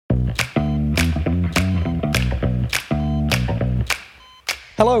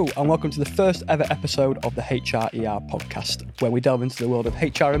Hello and welcome to the first ever episode of the HRER podcast, where we delve into the world of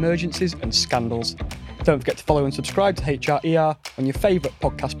HR emergencies and scandals. Don't forget to follow and subscribe to HRER on your favourite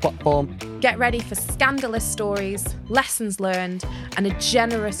podcast platform. Get ready for scandalous stories, lessons learned, and a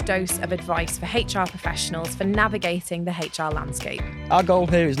generous dose of advice for HR professionals for navigating the HR landscape. Our goal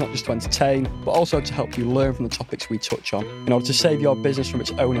here is not just to entertain, but also to help you learn from the topics we touch on in order to save your business from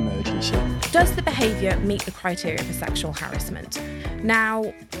its own emergency. Does the behaviour meet the criteria for sexual harassment?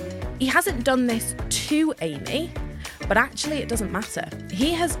 Now, he hasn't done this to Amy, but actually it doesn't matter.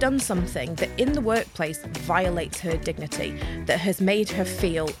 He has done something that in the workplace violates her dignity, that has made her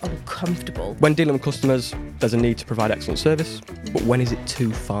feel uncomfortable. When dealing with customers, there's a need to provide excellent service, but when is it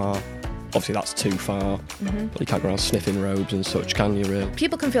too far? Obviously that's too far, but you can't go around sniffing robes and such, can you really?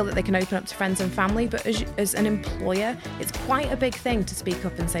 People can feel that they can open up to friends and family, but as an employer, it's quite a big thing to speak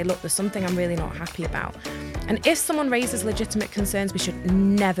up and say, look, there's something I'm really not happy about. And if someone raises legitimate concerns, we should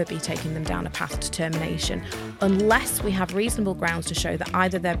never be taking them down a path to termination unless we have reasonable grounds to show that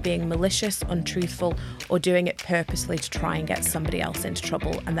either they're being malicious, untruthful, or doing it purposely to try and get somebody else into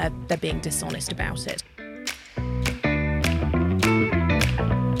trouble and they're being dishonest about it.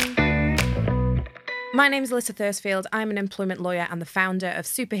 My name is Alyssa Thursfield. I'm an employment lawyer and the founder of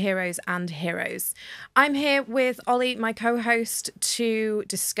Superheroes and Heroes. I'm here with Ollie, my co-host, to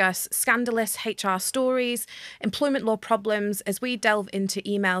discuss scandalous HR stories, employment law problems, as we delve into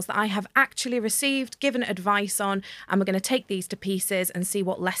emails that I have actually received, given advice on, and we're going to take these to pieces and see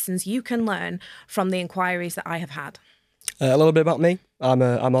what lessons you can learn from the inquiries that I have had. A little bit about me. I'm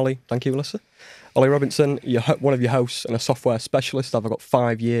Ollie. Thank you, Alyssa. Ollie Robinson, one of your hosts and a software specialist. I've got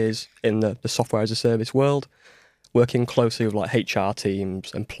 5 years in the software as a service world, working closely with like HR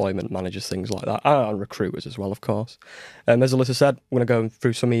teams, employment managers, things like that, and recruiters as well, of course. As Alyssa said, we're going to go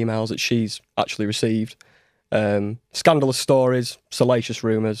through some emails that she's actually received. Scandalous stories, salacious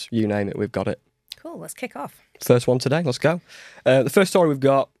rumours, you name it, we've got it. Cool, let's kick off. First one today, let's go. The first story we've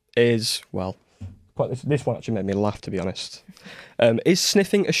got is, well, this one actually made me laugh, to be honest. Is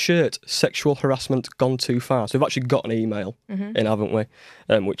sniffing a shirt sexual harassment gone too far? So we've actually got an email in, haven't we?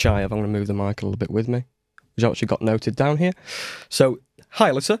 Which I have. I'm going to move the mic a little bit with me, which I actually got noted down here. So,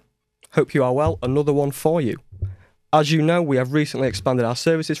 hi Alyssa. Hope you are well. Another one for you. As you know, we have recently expanded our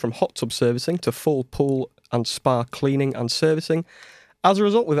services from hot tub servicing to full pool and spa cleaning and servicing. As a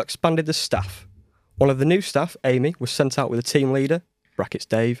result, we've expanded the staff. One of the new staff, Amy, was sent out with a team leader, brackets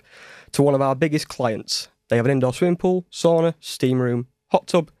Dave, to one of our biggest clients. They have an indoor swimming pool, sauna, steam room, hot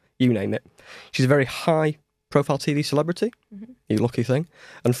tub, you name it. She's a very high-profile TV celebrity, you lucky thing,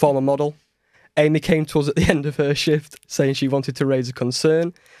 and former model. Amy came to us at the end of her shift saying she wanted to raise a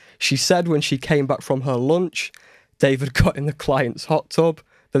concern. She said when she came back from her lunch, David got in the client's hot tub,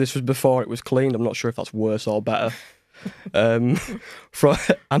 but this was before it was cleaned. I'm not sure if that's worse or better. And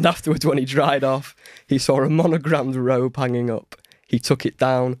afterwards, when he dried off, he saw a monogrammed robe hanging up. He took it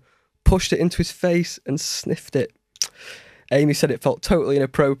down, pushed it into his face and sniffed it. Amy said it felt totally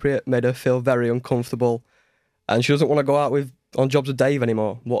inappropriate, made her feel very uncomfortable, and she doesn't want to go out on jobs with Dave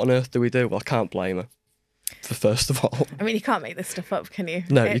anymore. What on earth do we do? Well, I can't blame her, first of all. I mean, you can't make this stuff up, can you?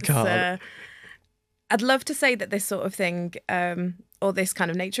 No, you can't. I'd love to say that this sort of thing, or this kind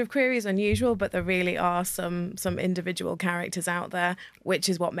of nature of query is unusual, but there really are some individual characters out there, which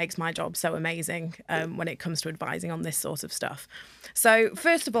is what makes my job so amazing when it comes to advising on this sort of stuff. So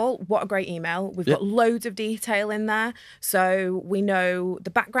first of all, what a great email. We've got loads of detail in there. So we know the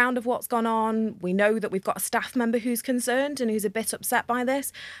background of what's gone on. We know that we've got a staff member who's concerned and who's a bit upset by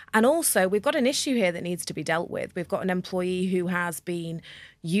this. And also we've got an issue here that needs to be dealt with. We've got an employee who has been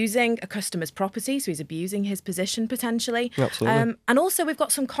using a customer's property, so he's abusing his position potentially. Absolutely. And also we've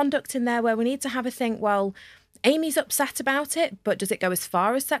got some conduct in there where we need to have a think, well, Amy's upset about it, but does it go as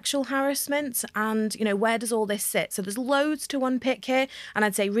far as sexual harassment? And, where does all this sit? So there's loads to unpick here. And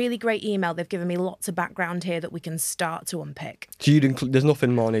I'd say really great email. They've given me lots of background here that we can start to unpick. So there's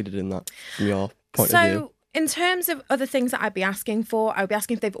nothing more needed in that from your point of view? So in terms of other things that I'd be asking for, I would be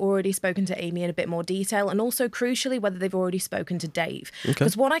asking if they've already spoken to Amy in a bit more detail, and also crucially whether they've already spoken to Dave.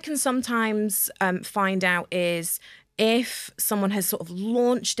 Because what I can sometimes find out is if someone has sort of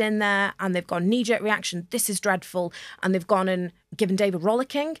launched in there and they've got a knee-jerk reaction, this is dreadful, and they've gone and given Dave a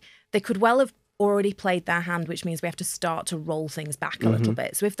rollicking, they could well have already played their hand, which means we have to start to roll things back a little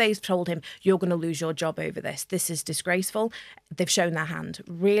bit. So if they've told him, you're going to lose your job over this is disgraceful, they've shown their hand.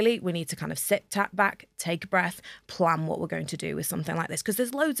 Really, we need to kind of sit, tap back, take a breath, plan what we're going to do with something like this, because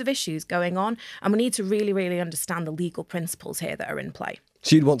there's loads of issues going on, and we need to really, really understand the legal principles here that are in play.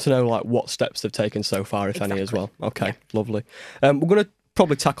 So you'd want to know what steps they've taken so far, if any, as well. Okay, lovely. We're going to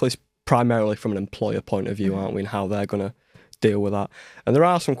probably tackle this primarily from an employer point of view, aren't we, and how they're going to deal with that. And there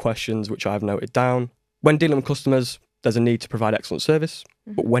are some questions which I've noted down. When dealing with customers, there's a need to provide excellent service,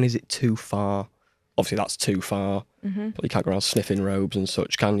 but when is it too far? Obviously, that's too far. But you can't go around sniffing robes and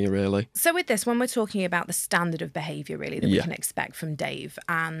such, can you, really? So with this, when we're talking about the standard of behaviour, really, that we can expect from Dave,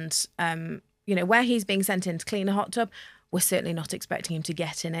 and, where he's being sent in to clean a hot tub, we're certainly not expecting him to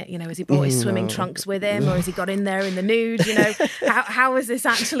get in it. Has he brought his swimming trunks with him, or has he got in there in the nude? How has this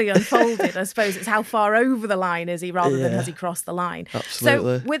actually unfolded? I suppose it's how far over the line is he, rather than has he crossed the line.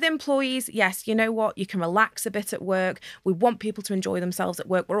 Absolutely. So with employees, yes, you know what? You can relax a bit at work. We want people to enjoy themselves at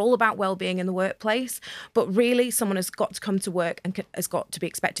work. We're all about well-being in the workplace. But really, someone has got to come to work and has got to be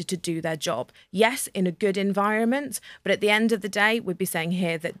expected to do their job. Yes, in a good environment. But at the end of the day, we'd be saying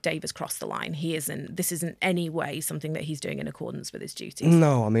here that Dave has crossed the line. This isn't any way something that he's doing in accordance with his duties.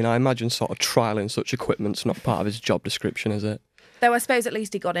 No, I mean, I imagine sort of trialling such equipment's not part of his job description, is it? Though I suppose at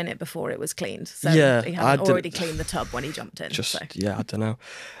least he got in it before it was cleaned. So he hadn't already cleaned the tub when he jumped in. Yeah, I don't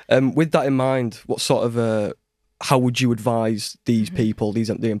know. With that in mind, what sort of how would you advise these people,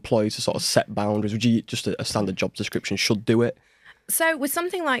 the employees, to sort of set boundaries? Would you just a standard job description should do it? So with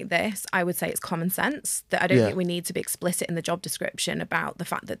something like this, I would say it's common sense that I don't think we need to be explicit in the job description about the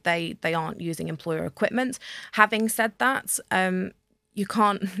fact that they aren't using employer equipment. Having said that, you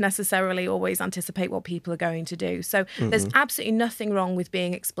can't necessarily always anticipate what people are going to do. So there's absolutely nothing wrong with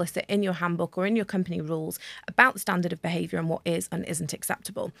being explicit in your handbook or in your company rules about the standard of behaviour and what is and isn't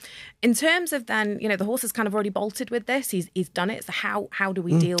acceptable. In terms of then, the horse has kind of already bolted with this. He's done it. So how do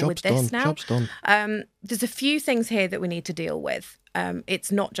we deal with this now? Job's done. There's a few things here that we need to deal with.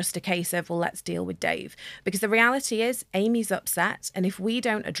 It's not just a case of, well, let's deal with Dave. Because the reality is Amy's upset. And if we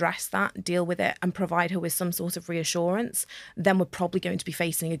don't address that, deal with it and provide her with some sort of reassurance, then we're probably going to be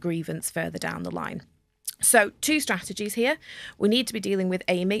facing a grievance further down the line. So 2 strategies here. We need to be dealing with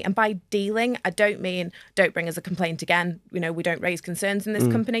Amy. And by dealing, I don't mean don't bring us a complaint again. We don't raise concerns in this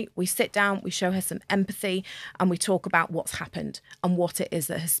company. We sit down, we show her some empathy, and we talk about what's happened and what it is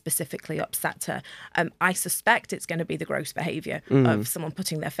that has specifically upset her. I suspect it's going to be the gross behaviour of someone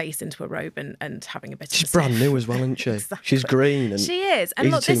putting their face into a robe and having a bit of She's brand new as well, isn't she? Exactly. She's green. And she is.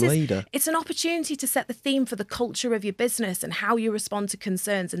 And look, leader. It's an opportunity to set the theme for the culture of your business and how you respond to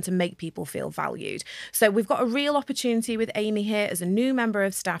concerns and to make people feel valued. So we've got a real opportunity with Amy here as a new member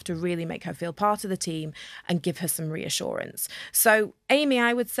of staff to really make her feel part of the team and give her some reassurance. So Amy,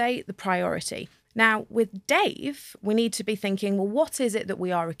 I would say, the priority. Now, with Dave, we need to be thinking, well, what is it that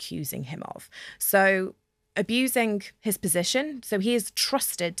we are accusing him of? So abusing his position. So he is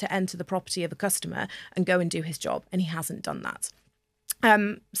trusted to enter the property of a customer and go and do his job, and he hasn't done that.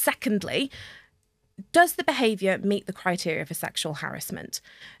 Secondly, does the behaviour meet the criteria for sexual harassment?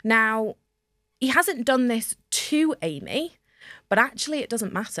 Now, he hasn't done this to Amy, but actually it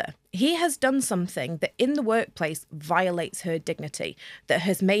doesn't matter. He has done something that in the workplace violates her dignity, that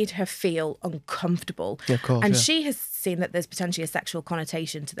has made her feel uncomfortable. Yeah, of course, and she has seen that there's potentially a sexual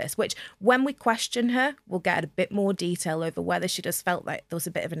connotation to this, which when we question her, we'll get a bit more detail over whether she just felt like there was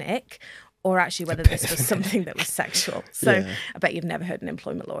a bit of an ick or actually whether this was something that was sexual. So I bet you've never heard an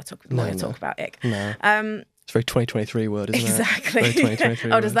employment lawyer talk about ick. No. It's a very 2023 word, isn't it? Exactly. Very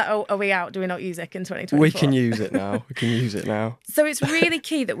 2023 does that? Are we out? Do we not use ick in 2024? We can use it now. So it's really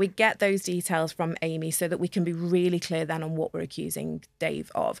key that we get those details from Amy so that we can be really clear then on what we're accusing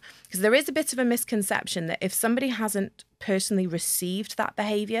Dave of. Because there is a bit of a misconception that if somebody hasn't personally received that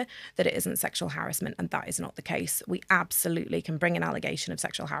behaviour, that it isn't sexual harassment, and that is not the case. We absolutely can bring an allegation of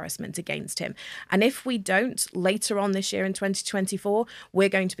sexual harassment against him. And if we don't, later on this year in 2024, we're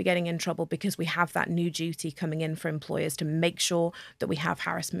going to be getting in trouble because we have that new duty coming in for employers to make sure that we have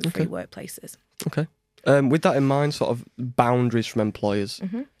harassment-free workplaces. Okay. With that in mind, sort of boundaries from employers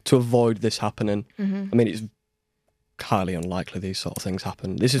to avoid this happening. I mean, it's highly unlikely these sort of things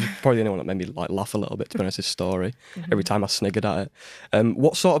happen. This is probably the only one that made me laugh a little bit, to be honest, this story. Every time I sniggered at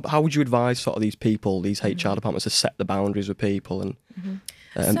it. How would you advise sort of these people, these HR departments, to set the boundaries with people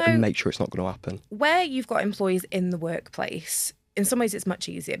and make sure it's not going to happen? Where you've got employees in the workplace, in some ways it's much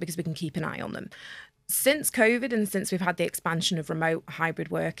easier because we can keep an eye on them. Since COVID and since we've had the expansion of remote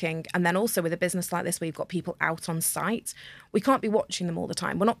hybrid working, and then also with a business like this where you've got people out on site, we can't be watching them all the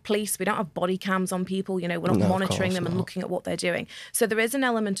time. We're not police. We don't have body cams on people. We're not monitoring them and looking at what they're doing. So there is an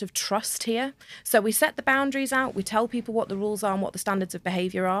element of trust here. So we set the boundaries out. We tell people what the rules are and what the standards of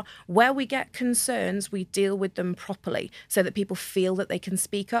behaviour are. Where we get concerns, we deal with them properly so that people feel that they can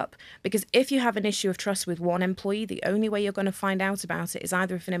speak up. Because if you have an issue of trust with one employee, the only way you're going to find out about it is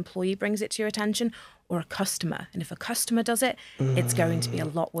either if an employee brings it to your attention or a customer. And if a customer does it, it's going to be a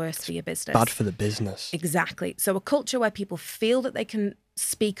lot worse for your business. Bad for the business. Exactly. So a culture where people feel that they can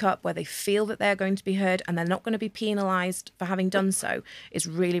speak up, where they feel that they're going to be heard and they're not going to be penalised for having done so is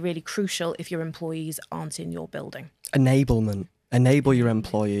really, really crucial if your employees aren't in your building. Enablement. Enable your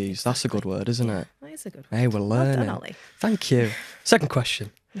employees. That's a good word, isn't it? That is a good word. Hey, we're learning. Well done, Ollie. Thank you. Second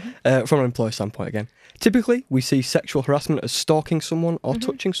question. From an employer standpoint again. Typically, we see sexual harassment as stalking someone or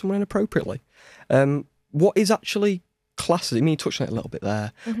touching someone inappropriately. What is actually classed, I mean, you touched on it a little bit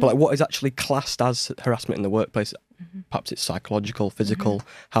there, but like what is actually classed as harassment in the workplace? Perhaps it's psychological, physical.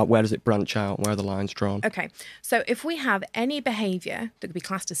 Where does it branch out? Where are the lines drawn? Okay, so if we have any behaviour that could be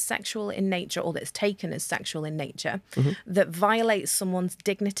classed as sexual in nature or that's taken as sexual in nature that violates someone's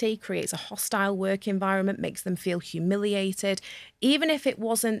dignity, creates a hostile work environment, makes them feel humiliated, even if it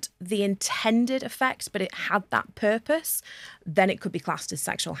wasn't the intended effect, but it had that purpose, then it could be classed as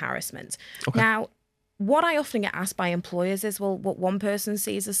sexual harassment. Okay. Now, what I often get asked by employers is, well, what one person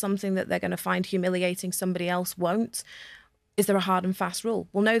sees as something that they're going to find humiliating, somebody else won't. Is there a hard and fast rule?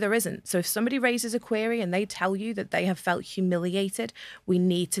 Well, no, there isn't. So if somebody raises a query and they tell you that they have felt humiliated, we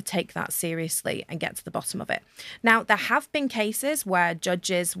need to take that seriously and get to the bottom of it. Now, there have been cases where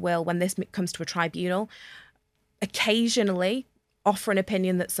judges will, when this comes to a tribunal, occasionally offer an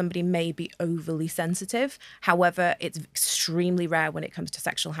opinion that somebody may be overly sensitive. However, it's extremely rare when it comes to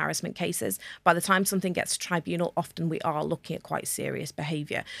sexual harassment cases. By the time something gets to tribunal, often we are looking at quite serious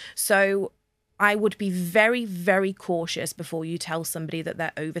behaviour. So I would be very, very cautious before you tell somebody that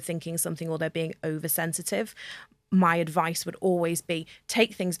they're overthinking something or they're being oversensitive. My advice would always be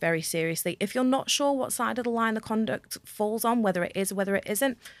take things very seriously. If you're not sure what side of the line the conduct falls on, whether it is or whether it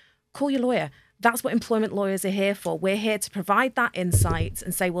isn't, call your lawyer. That's what employment lawyers are here for. We're here to provide that insight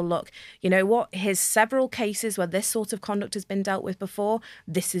and say, well, look, you know what? Here's several cases where this sort of conduct has been dealt with before.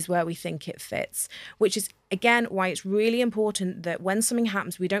 This is where we think it fits, which is, again, why it's really important that when something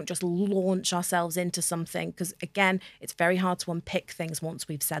happens, we don't just launch ourselves into something because, again, it's very hard to unpick things once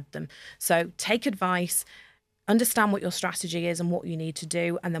we've said them. So take advice, understand what your strategy is and what you need to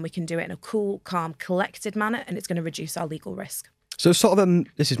do, and then we can do it in a cool, calm, collected manner, and it's going to reduce our legal risk. So sort of,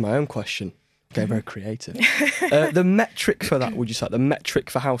 this is my own question. Okay, very creative. The metric for that, would you say, the metric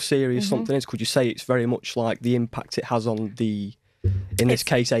for how serious something is, could you say it's very much like the impact it has on the, in this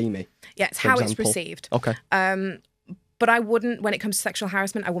case, Amy? Yeah, it's how it's received. Okay. But I wouldn't, when it comes to sexual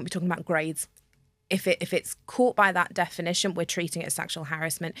harassment, I wouldn't be talking about grades. If it's caught by that definition, we're treating it as sexual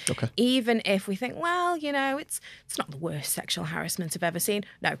harassment. Okay. Even if we think, well, you know, it's not the worst sexual harassment I've ever seen.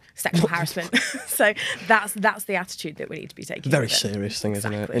 No, sexual harassment. So that's the attitude that we need to be taking. Very serious thing,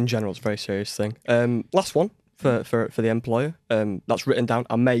 isn't it? In general, it's a very serious thing. Last one for the employer. That's written down.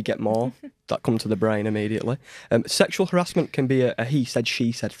 I may get more that come to the brain immediately. Sexual harassment can be a he said,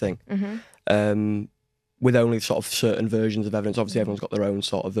 she said thing. With only sort of certain versions of evidence. Obviously, everyone's got their own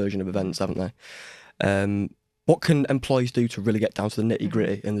sort of version of events, haven't they? What can employees do to really get down to the nitty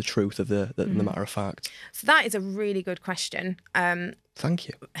gritty and the truth of the matter of fact? So that is a really good question. Thank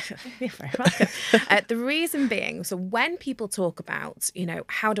you. You're very welcome. The reason being, so when people talk about, you know,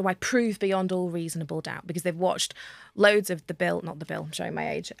 how do I prove beyond all reasonable doubt? Because they've watched loads of not the bill, I'm showing my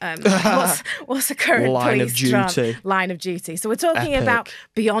age. What's the current Line of police Duty. Line of Duty. So we're talking about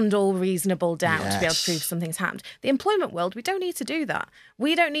beyond all reasonable doubt to be able to prove something's happened. The employment world, we don't need to do that.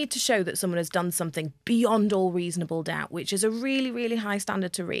 We don't need to show that someone has done something beyond all reasonable doubt, which is a really, really high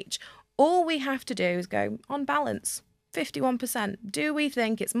standard to reach. All we have to do is go, on balance, 51%. Do we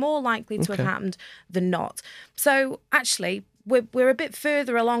think it's more likely to have happened than not? So actually, we're a bit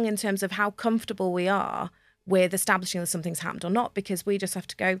further along in terms of how comfortable we are with establishing that something's happened or not, because we just have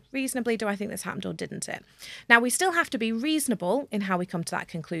to go, reasonably, do I think this happened or didn't it? Now, we still have to be reasonable in how we come to that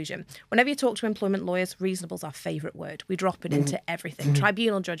conclusion. Whenever you talk to employment lawyers, reasonable is our favourite word. We drop it into everything.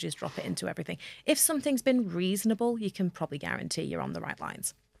 Tribunal judges drop it into everything. If something's been reasonable, you can probably guarantee you're on the right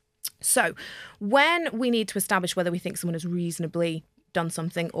lines. So when we need to establish whether we think someone has reasonably done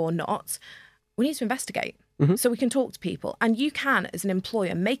something or not, we need to investigate. So we can talk to people, and you can, as an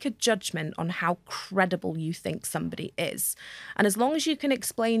employer, make a judgment on how credible you think somebody is. And as long as you can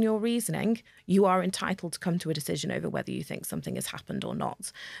explain your reasoning, you are entitled to come to a decision over whether you think something has happened or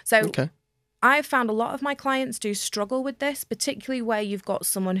not. So I've found a lot of my clients do struggle with this, particularly where you've got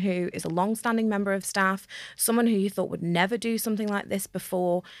someone who is a long-standing member of staff, someone who you thought would never do something like this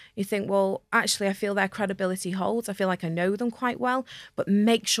before. You think, well, actually, I feel their credibility holds. I feel like I know them quite well, but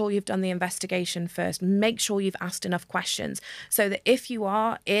make sure you've done the investigation first. Make sure you've asked enough questions so that if you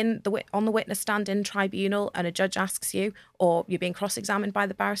are on the witness stand in tribunal and a judge asks you, or you're being cross-examined by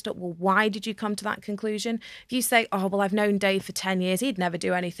the barrister, well, why did you come to that conclusion? If you say, oh, well, I've known Dave for 10 years. He'd never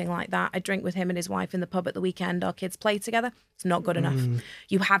do anything like that. I drink with with him and his wife in the pub at the weekend, our kids play together. It's not good enough.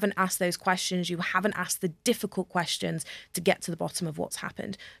 You haven't asked those questions. You haven't asked the difficult questions to get to the bottom of what's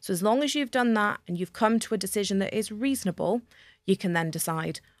happened. So as long as you've done that and you've come to a decision that is reasonable, you can then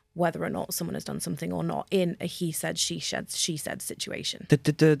decide whether or not someone has done something or not in a he said, she said situation.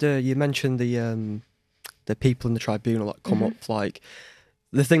 You mentioned the people in the tribunal that come up, like,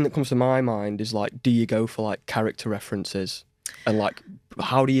 the thing that comes to my mind is, like, do you go for, like, character references? And, like,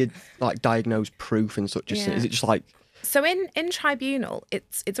 how do you, like, diagnose proof in such a thing? Is it just like... So in tribunal,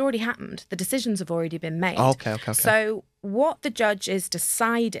 it's already happened. The decisions have already been made. Oh, okay. So what the judge is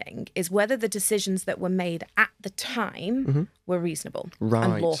deciding is whether the decisions that were made at the time were reasonable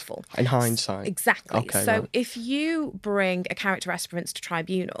and lawful. In hindsight. Exactly. Okay, so if you bring a character reference to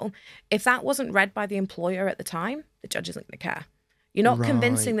tribunal, if that wasn't read by the employer at the time, the judge isn't going to care. You're not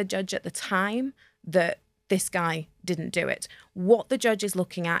convincing the judge at the time that this guy didn't do it. What the judge is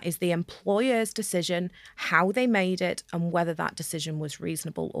looking at is the employer's decision, how they made it, and whether that decision was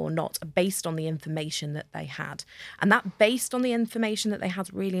reasonable or not, based on the information that they had. And that based on the information that they had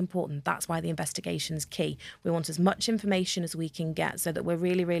is really important. That's why the investigation is key. We want as much information as we can get so that we're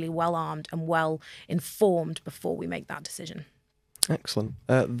really, really well armed and well informed before we make that decision. Excellent.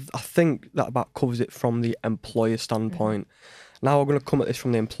 I think that about covers it from the employer standpoint. Now we're going to come at this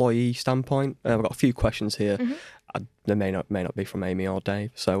from the employee standpoint. I've got a few questions here. They may not be from Amy or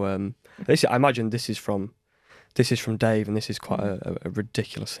Dave. So I imagine this is from Dave, and this is quite a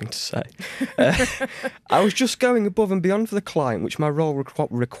ridiculous thing to say. I was just going above and beyond for the client, which my role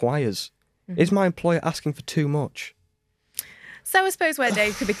requires. Is my employer asking for too much? So I suppose where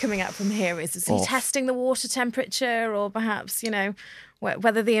Dave could be coming at from here is he testing the water temperature, or perhaps,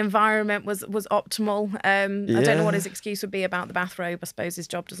 whether the environment was optimal. I don't know what his excuse would be about the bathrobe. I suppose his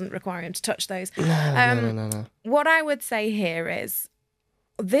job doesn't require him to touch those. No. What I would say here is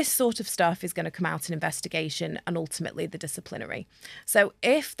this sort of stuff is going to come out in investigation and ultimately the disciplinary. So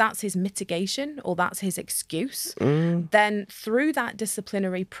if that's his mitigation or that's his excuse, then through that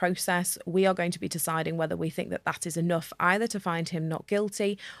disciplinary process, we are going to be deciding whether we think that that is enough either to find him not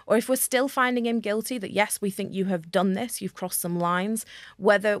guilty, or if we're still finding him guilty, that yes, we think you have done this, you've crossed some lines,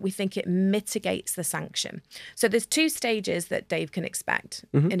 whether we think it mitigates the sanction. So there's two stages that Dave can expect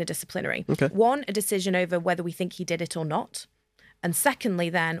in a disciplinary. Okay. One, a decision over whether we think he did it or not. And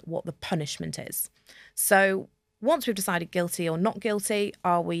secondly, then, what the punishment is. So once we've decided guilty or not guilty,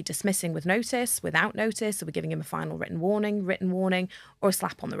 are we dismissing with notice, without notice? Are we giving him a final written warning, or a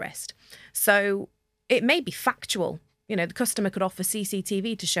slap on the wrist? So it may be factual. The customer could offer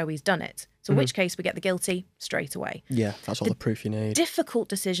CCTV to show he's done it. So in which case we get the guilty straight away. Yeah, that's all the proof you need. Difficult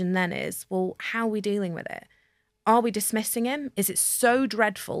decision then is, well, how are we dealing with it? Are we dismissing him? Is it so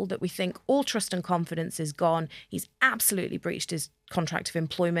dreadful that we think all trust and confidence is gone? He's absolutely breached his contract of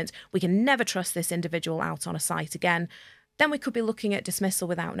employment. We can never trust this individual out on a site again. Then we could be looking at dismissal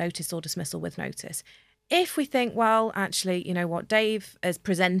without notice or dismissal with notice. If we think, well, actually, you know what, Dave has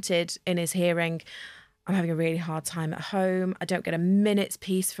presented in his hearing, I'm having a really hard time at home. I don't get a minute's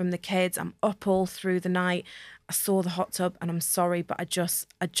peace from the kids. I'm up all through the night. I saw the hot tub and I'm sorry, but I just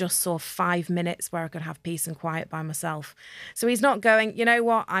saw 5 minutes where I could have peace and quiet by myself. So he's not going, you know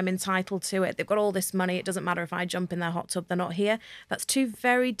what, I'm entitled to it. They've got all this money. It doesn't matter if I jump in their hot tub, they're not here. That's two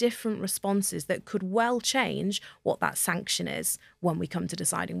very different responses that could well change what that sanction is when we come to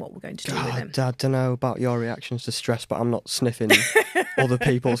deciding what we're going to do with him. I don't know about your reactions to stress, but I'm not sniffing other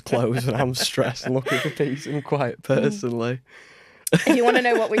people's clothes when I'm stressed and looking for peace and quiet personally. If you want to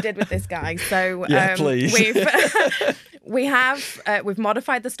know what we did with this guy, so please. We've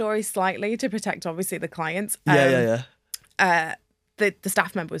modified the story slightly to protect obviously the clients. The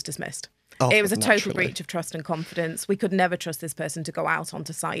staff member was dismissed. Oh, it was a total breach of trust and confidence. We could never trust this person to go out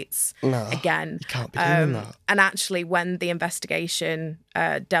onto sites again. You can't be doing that. And actually, when the investigation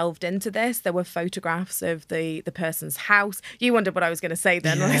delved into this, there were photographs of the person's house. You wondered what I was going to say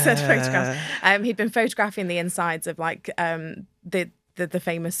then when I said photographs. He'd been photographing the insides of the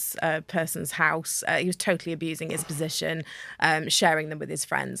famous person's house. He was totally abusing his position, sharing them with his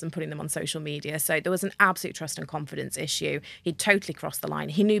friends and putting them on social media. So there was an absolute trust and confidence issue. He'd totally crossed the line.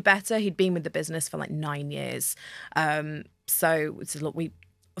 He knew better. He'd been with the business for like 9 years. So look,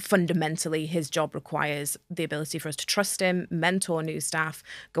 fundamentally, his job requires the ability for us to trust him, mentor new staff,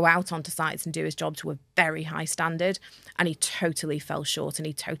 go out onto sites and do his job to a very high standard. And he totally fell short and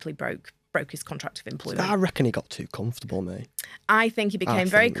he totally broke broke his contract of employment. I reckon he got too comfortable, mate. I think he became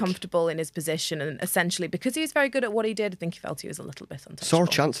very comfortable in his position, and essentially, because he was very good at what he did, I think he felt he was a little bit untouchable. Saw a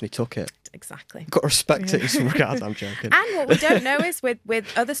chance and he took it. Exactly. Got to respect it in some regards, I'm joking. And what we don't know is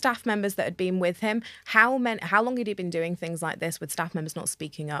with other staff members that had been with him, how long had he been doing things like this with staff members not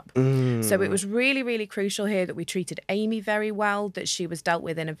speaking up? So it was really, really crucial here that we treated Amy very well, that she was dealt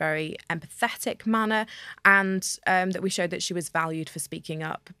with in a very empathetic manner, and that we showed that she was valued for speaking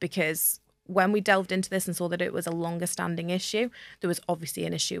up, because when we delved into this and saw that it was a longer standing issue, there was obviously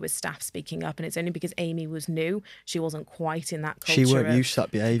an issue with staff speaking up, and it's only because Amy was new, she wasn't quite in that culture. She weren't used to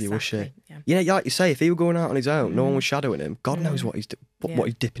that behaviour, was she? Yeah, like you say, if he were going out on his own, no one was shadowing him, God knows what he's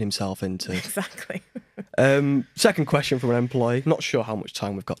dipping himself into. Exactly. Second question from an employee. Not sure how much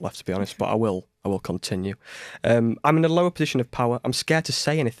time we've got left, to be honest, but I will continue. I'm in a lower position of power. I'm scared to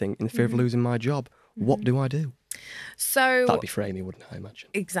say anything in fear of losing my job. What do I do? So that'd be for Amy, wouldn't I imagine?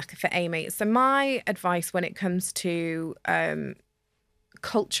 Exactly, for Amy. So my advice when it comes to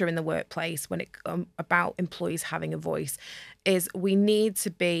culture in the workplace, when it about employees having a voice, is we need to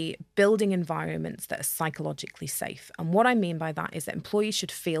be building environments that are psychologically safe. And what I mean by that is that employees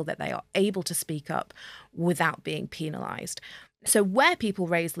should feel that they are able to speak up without being penalised. So where people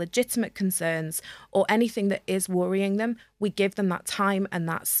raise legitimate concerns or anything that is worrying them, we give them that time and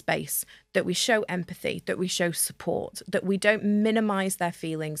that space, that we show empathy, that we show support, that we don't minimise their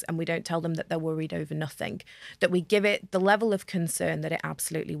feelings and we don't tell them that they're worried over nothing, that we give it the level of concern that it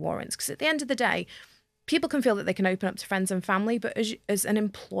absolutely warrants. Because at the end of the day, people can feel that they can open up to friends and family, but as an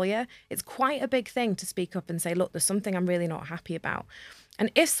employer, it's quite a big thing to speak up and say, look, there's something I'm really not happy about. And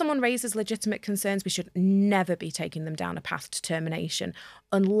if someone raises legitimate concerns, we should never be taking them down a path to termination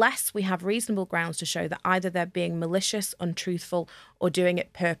unless we have reasonable grounds to show that either they're being malicious, untruthful, or doing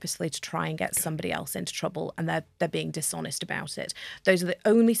it purposely to try and get somebody else into trouble, and they're being dishonest about it. Those are the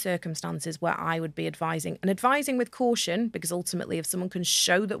only circumstances where I would be advising, and advising with caution, because ultimately if someone can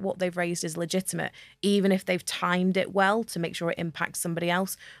show that what they've raised is legitimate, even if they've timed it well to make sure it impacts somebody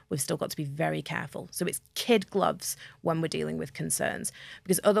else, we've still got to be very careful. So it's kid gloves when we're dealing with concerns,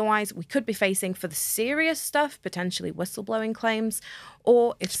 because otherwise we could be facing, for the serious stuff, potentially whistleblowing claims, or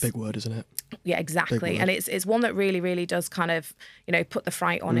it's a big word, isn't it? Yeah, exactly. And it's one that really, really does kind of, put the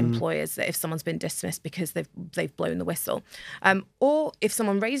fright on employers, that if someone's been dismissed because they've blown the whistle. Or if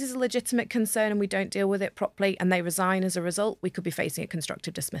someone raises a legitimate concern and we don't deal with it properly and they resign as a result, we could be facing a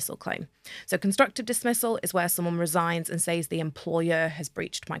constructive dismissal claim. So constructive dismissal is where someone resigns and says the employer has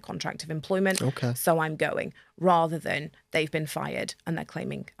breached my contract of employment, so I'm going, rather than they've been fired and they're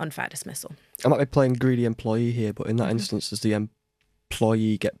claiming unfair dismissal. I might be playing greedy employee here, but in that instance, does the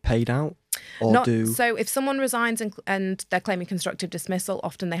employee get paid out? So if someone resigns and they're claiming constructive dismissal,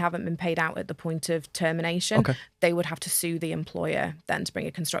 often they haven't been paid out at the point of termination. They would have to sue the employer then to bring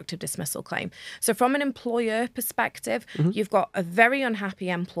a constructive dismissal claim. So from an employer perspective, you've got a very unhappy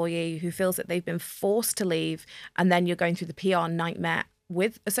employee who feels that they've been forced to leave, and then you're going through the PR nightmare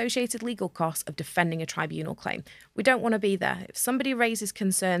with associated legal costs of defending a tribunal claim. We don't want to be there. If somebody raises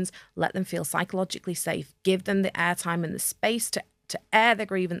concerns, let them feel psychologically safe, give them the airtime and the space to air their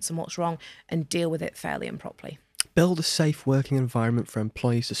grievance and what's wrong, and deal with it fairly and properly. Build a safe working environment for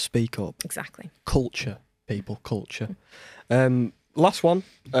employees to speak up. Exactly. Culture, people, culture. Last one.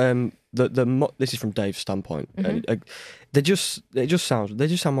 This is from Dave's standpoint. They just sound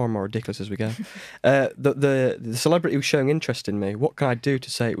more and more ridiculous as we go. The celebrity was showing interest in me. What can I do to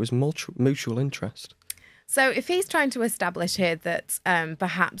say it was mutual interest? So if he's trying to establish here that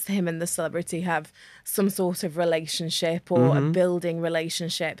perhaps him and the celebrity have some sort of relationship or a building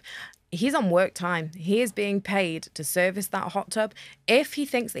relationship, he's on work time. He is being paid to service that hot tub. If he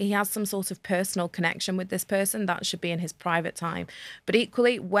thinks that he has some sort of personal connection with this person, that should be in his private time. But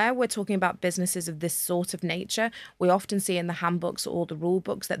equally, where we're talking about businesses of this sort of nature, we often see in the handbooks or the rule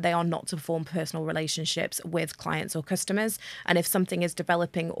books that they are not to form personal relationships with clients or customers. And if something is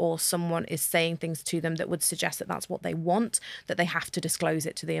developing or someone is saying things to them that would suggest that that's what they want, that they have to disclose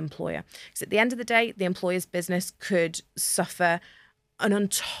it to the employer. Because at the end of the day, the employer's business could suffer an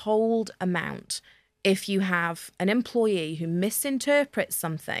untold amount if you have an employee who misinterprets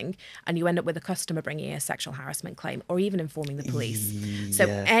something and you end up with a customer bringing a sexual harassment claim or even informing the police. So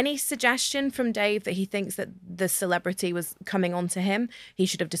any suggestion from Dave that he thinks that the celebrity was coming on to him, he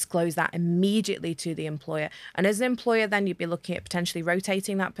should have disclosed that immediately to the employer. And as an employer, then you'd be looking at potentially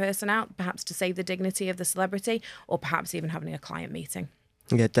rotating that person out, perhaps to save the dignity of the celebrity, or perhaps even having a client meeting.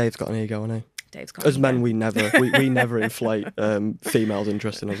 Yeah, Dave's got an ego, hasn't he? As men, we never inflate females'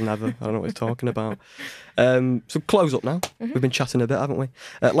 interest in us, never. I don't know what he's talking about. So close up now. We've been chatting a bit, haven't we?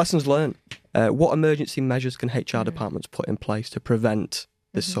 Lessons learned. What emergency measures can HR departments put in place to prevent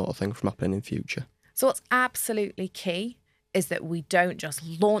this sort of thing from happening in future? So what's absolutely key is that we don't just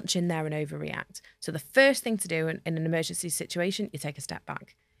launch in there and overreact. So the first thing to do in an emergency situation, you take a step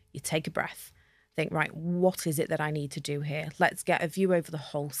back, you take a breath, think, right, what is it that I need to do here? Let's get a view over the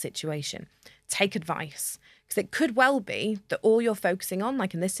whole situation. Take advice. Because it could well be that all you're focusing on,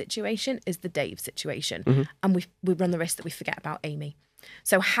 like in this situation, is the Dave situation. And we run the risk that we forget about Amy.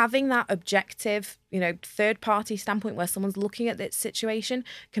 So having that objective, third-party standpoint where someone's looking at this situation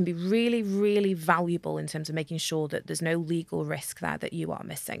can be really, really valuable in terms of making sure that there's no legal risk there that you are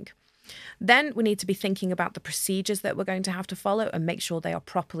missing. Then we need to be thinking about the procedures that we're going to have to follow and make sure they are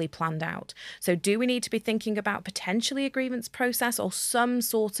properly planned out. So do we need to be thinking about potentially a grievance process or some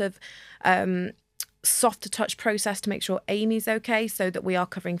sort of softer touch process to make sure Amy's okay, so that we are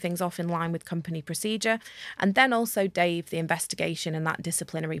covering things off in line with company procedure? And then also, Dave, the investigation and that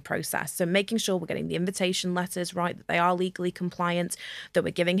disciplinary process. So making sure we're getting the invitation letters right, that they are legally compliant, that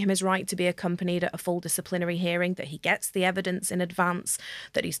we're giving him his right to be accompanied at a full disciplinary hearing, that he gets the evidence in advance,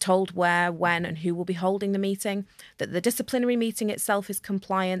 that he's told where, when, and who will be holding the meeting, that the disciplinary meeting itself is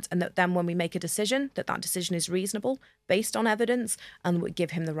compliant, and that then when we make a decision, that decision is reasonable based on evidence, and we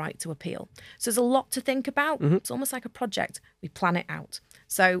give him the right to appeal. So there's a lot to think about. It's almost like a project. We plan it out.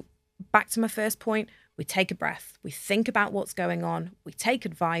 So back to my first point, we take a breath, we think about what's going on, we take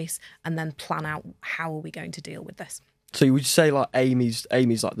advice, and then plan out how are we going to deal with this. So you would say like Amy's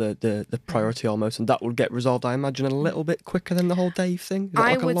like the priority almost, and that would get resolved, I imagine, a little bit quicker than the whole Dave thing? Is that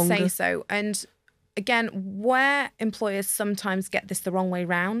I like would longer? say so. And again, where employers sometimes get this the wrong way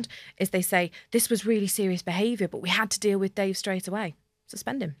round is they say, this was really serious behaviour, but we had to deal with Dave straight away.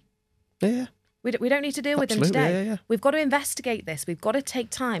 Suspend him. Yeah. We don't need to deal with him Absolutely, today. yeah. We've got to investigate this. We've got to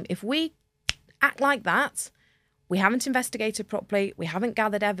take time. If we act like that, we haven't investigated properly, we haven't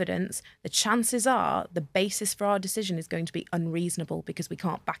gathered evidence, the chances are the basis for our decision is going to be unreasonable because we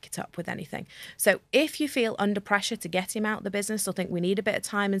can't back it up with anything. So if you feel under pressure to get him out of the business or think we need a bit of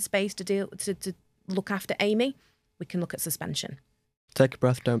time and space to look after Amy, we can look at suspension. Take a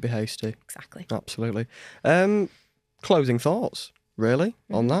breath, don't be hasty. Exactly. Absolutely. Closing thoughts, really,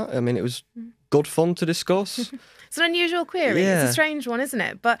 on that? I mean, it was good fun to discuss. It's an unusual query. Yeah. It's a strange one, isn't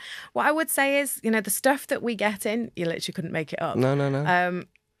it? But what I would say is, the stuff that we get in, you literally couldn't make it up. No.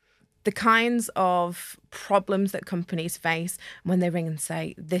 The kinds of problems that companies face when they ring and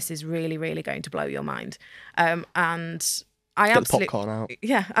say, this is really, really going to blow your mind. And I Get the absolutely, popcorn out.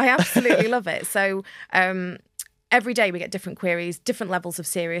 Yeah, I absolutely love it. So every day we get different queries, different levels of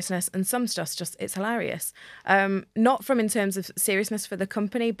seriousness, and some stuff's just, it's hilarious. Not from in terms of seriousness for the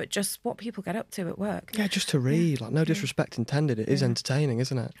company, but just what people get up to at work. Yeah, just to read, like no disrespect intended. It is entertaining,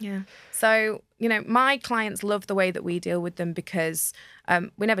 isn't it? Yeah. So, my clients love the way that we deal with them because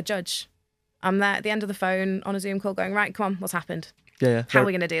we never judge. I'm there at the end of the phone on a Zoom call going, right, come on, what's happened? Yeah. How are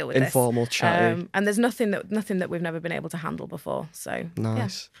we going to deal with informal, this? chatty. And there's nothing that we've never been able to handle before. So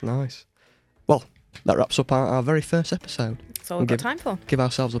Nice. Well, that wraps up our very first episode. That's all we've got time for. Give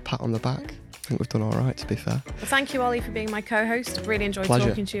ourselves a pat on the back. I think we've done all right, to be fair. Well, thank you, Ollie, for being my co-host. I've really enjoyed Pleasure.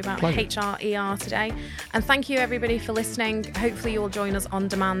 talking to you about Pleasure. HRER today. And thank you, everybody, for listening. Hopefully you'll join us on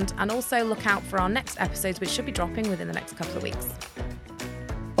demand, and also look out for our next episodes, which should be dropping within the next couple of weeks.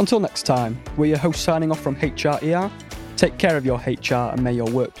 Until next time, we're your hosts signing off from HRER. Take care of your HR and may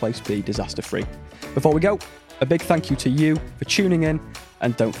your workplace be disaster-free. Before we go, a big thank you to you for tuning in,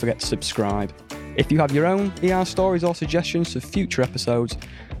 and don't forget to subscribe. If you have your own ER stories or suggestions for future episodes,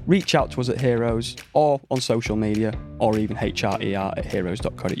 reach out to us at Heroes or on social media, or even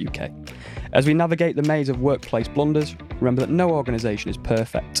hrer@heroes.co.uk. As we navigate the maze of workplace blunders, remember that no organisation is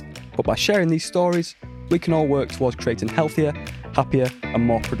perfect, but by sharing these stories, we can all work towards creating healthier, happier and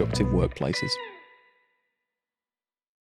more productive workplaces.